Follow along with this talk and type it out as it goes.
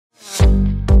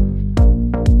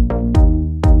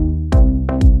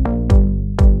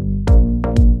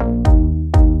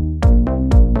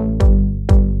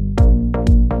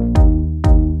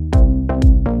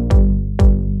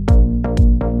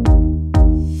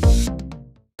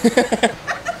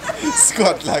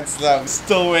Scott likes them.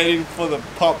 Still waiting for the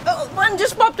pop. Oh, one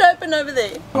just popped open over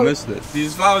there. I missed it.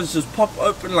 These flowers just pop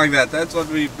open like that. That's what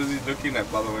we're busy looking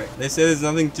at, by the way. They say there's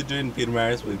nothing to do in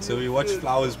Pietermaritzburg, so we watch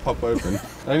flowers pop open.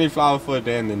 Only flower for a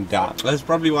day and then die. That's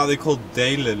probably why they're called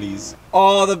daylilies.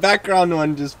 Oh, the background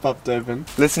one just popped open.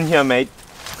 Listen here, mate.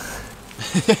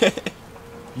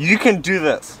 You can do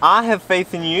this. I have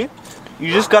faith in you.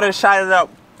 You just gotta shout it out.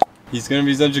 He's gonna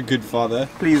be such a good father.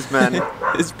 Please, man.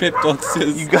 His pep talks to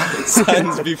his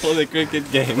sons before the cricket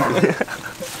game.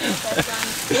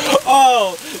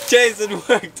 Oh, Chase, it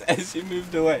worked as you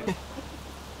moved away.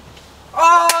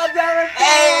 Oh, damn it!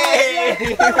 Hey! He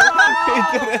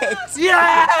did it!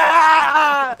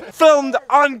 Yeah! Filmed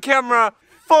on camera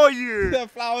for you. The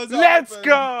flowers are Let's open.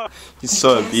 go! He's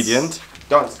so obedient.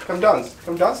 Dance, come dance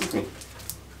with me.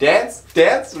 Dance,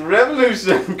 dance,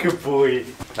 revolution, good boy.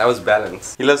 That was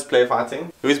balance. He loves play fighting.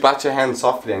 He always bites your hand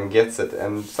softly and gets it,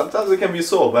 and sometimes it can be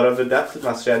sore, but I've adapted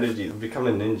my strategy to become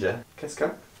a ninja. Okay, let's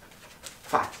go.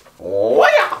 Fight. Oh,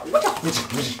 yeah.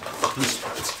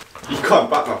 You can't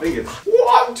bite my fingers.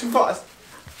 Oh, I'm too fast.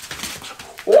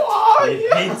 Oh, He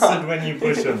hates it when you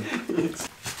push him.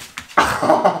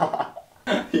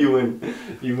 You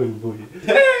win, boy.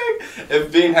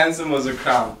 If being handsome was a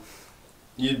crown,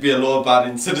 you'd be a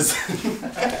law-abiding citizen.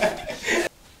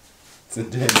 It's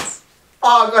intense.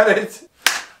 Oh, I got it!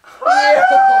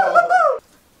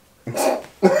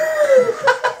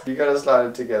 You gotta slide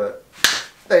it together.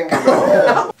 Thank you,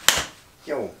 bro.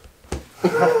 Yo.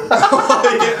 Oh,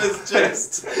 he hit his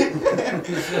chest.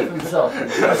 Oh,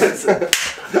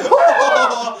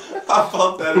 I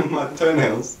felt that in my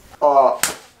toenails. Oh.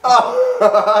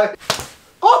 Oh.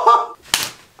 Oh.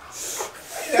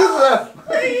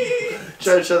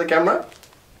 Show the camera.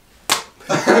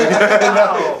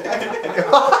 No.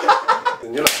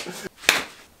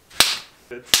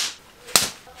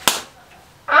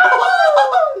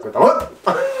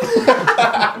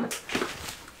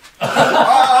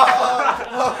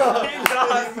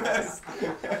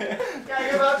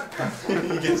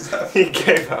 He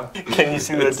gave up. Can you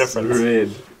see the difference? Red.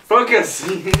 Focus!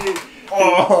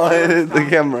 Oh, I hit the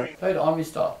camera. Play the army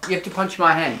style. You have to punch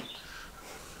my hand.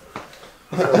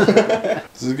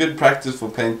 This is good practice for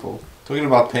paintball. Talking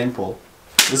about paintball.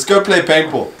 Let's go play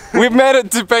paintball. We've made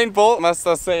it to paintball. Must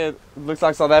I say it looks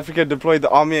like South Africa deployed the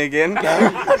army again.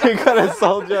 We got a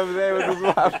soldier over there with his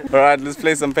wife. Alright, let's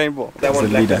play some paintball. That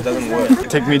one doesn't work.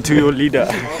 Take me to your leader.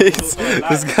 This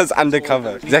guy's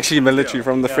undercover. He's actually military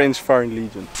from the French Foreign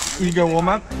Legion. You go warm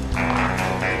up.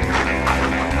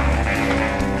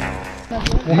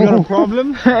 You got a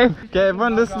problem? Okay,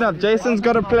 everyone listen up. Jason's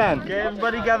got a plan. Okay,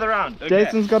 everybody gather around. Okay.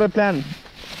 Jason's got a plan.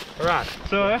 Alright,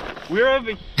 so we're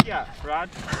over here, right?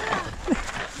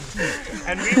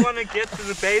 And we want to get to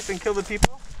the base and kill the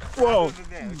people. Whoa. Over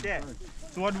there, okay.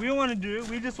 So what we want to do,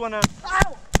 we just want to...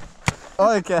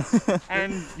 Oh, okay.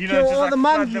 And, you know, just like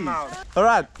flood them out.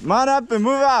 Alright, mount up and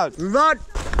move out. Move out.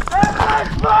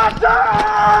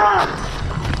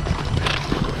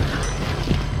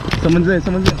 Someone's there,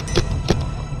 someone's there.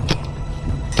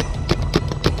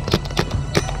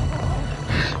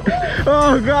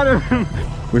 Oh, got him!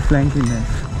 We're flanking them.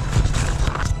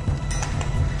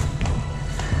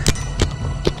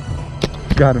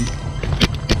 Got him.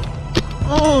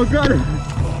 Oh, got him!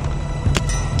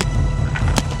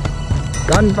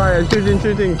 Gunfire,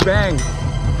 shooting, bang!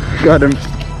 Got him.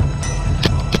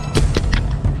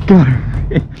 Got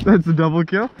him. That's a double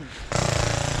kill.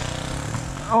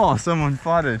 Oh, someone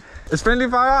farted. Is friendly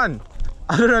fire on?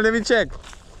 I don't know, let me check.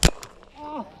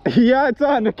 Yeah, it's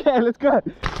on. Okay, let's go.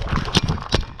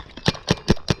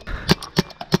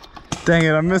 Dang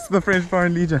it, I missed the French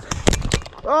Foreign Legion.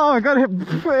 Oh, I got hit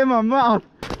in my mouth.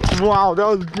 Wow, that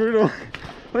was brutal.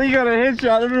 Well, you got a headshot,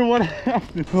 I don't know what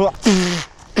happened.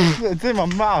 It's in my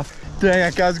mouth. Dang,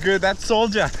 that guy's good. That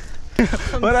soldier.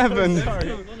 What happened?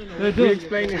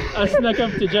 I snuck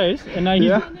up to Jace and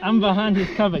now I'm behind his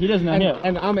cover. He doesn't know here.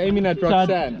 And I'm aiming at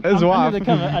Roxanne. I'm under the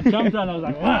cover. I jumped down. I was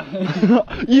like, wow.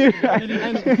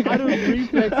 And out of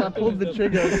reflex, I pulled the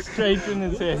trigger Straight in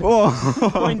his head. Oh.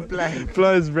 Point blank.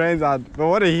 Blow his brains out. But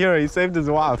what a hero, he saved his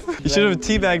wife. You should have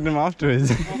teabagged him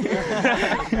afterwards.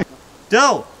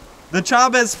 Dill, the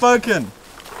child has spoken.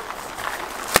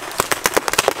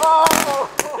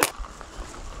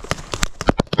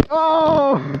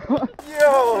 Oh!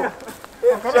 Yo!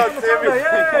 Shots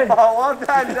everything. Oh, well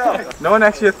done, Dill. No one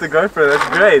actually hit the GoPro, that's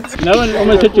great. No one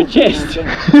almost hit your chest.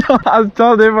 I was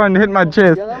told everyone hit my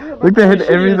chest. Look, they hit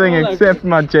everything except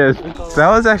my chest. That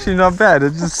was actually not bad,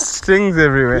 it just stings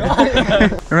everywhere.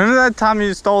 Remember that time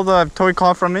you stole the toy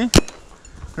car from me?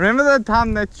 Remember that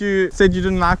time that you said you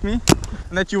didn't like me?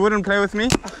 and that you wouldn't play with me,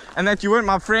 and that you weren't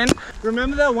my friend.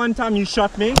 Remember that one time you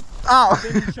shot me? Oh!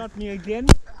 Then you shot me again?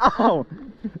 Oh!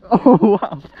 Oh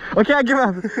wow! Okay, I give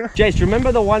up. Jace,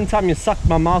 remember the one time you sucked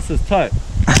my mouse's toe?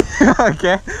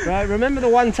 Okay. Right, remember the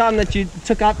one time that you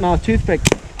took out my toothpick?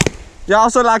 Yeah, I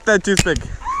also like that toothpick.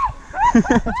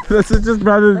 This is just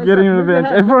brothers getting revenge.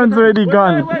 Everyone's already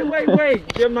gone. Wait.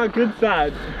 Get my good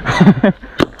side.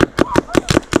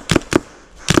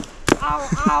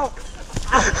 Ow.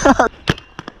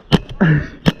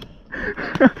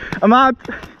 I'm out.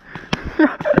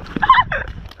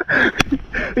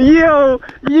 Yo.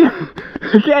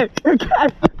 Okay.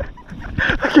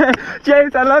 Okay,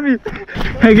 James, I love you.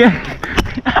 Okay.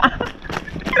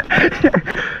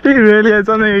 He really had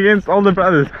something against older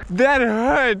brothers. That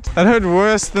hurt. That hurt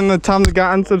worse than the time the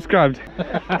guy unsubscribed.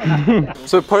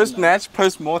 So post-match,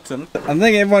 post-mortem, I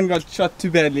think everyone got shot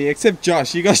too badly except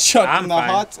Josh. He got shot in the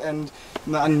heart and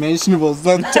in the unmentionables.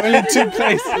 Those are the only two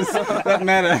places that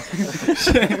matter.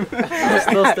 Shame. I'm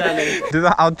still standing. Do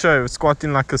the outro,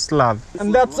 squatting like a Slav.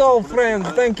 And that's all, friends.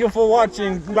 Thank you for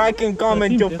watching. Like and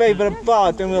comment your favorite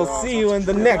part, and we'll see you in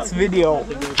the next video.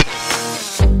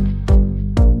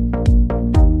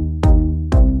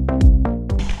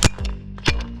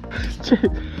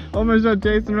 Almost shot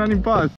Jason running past.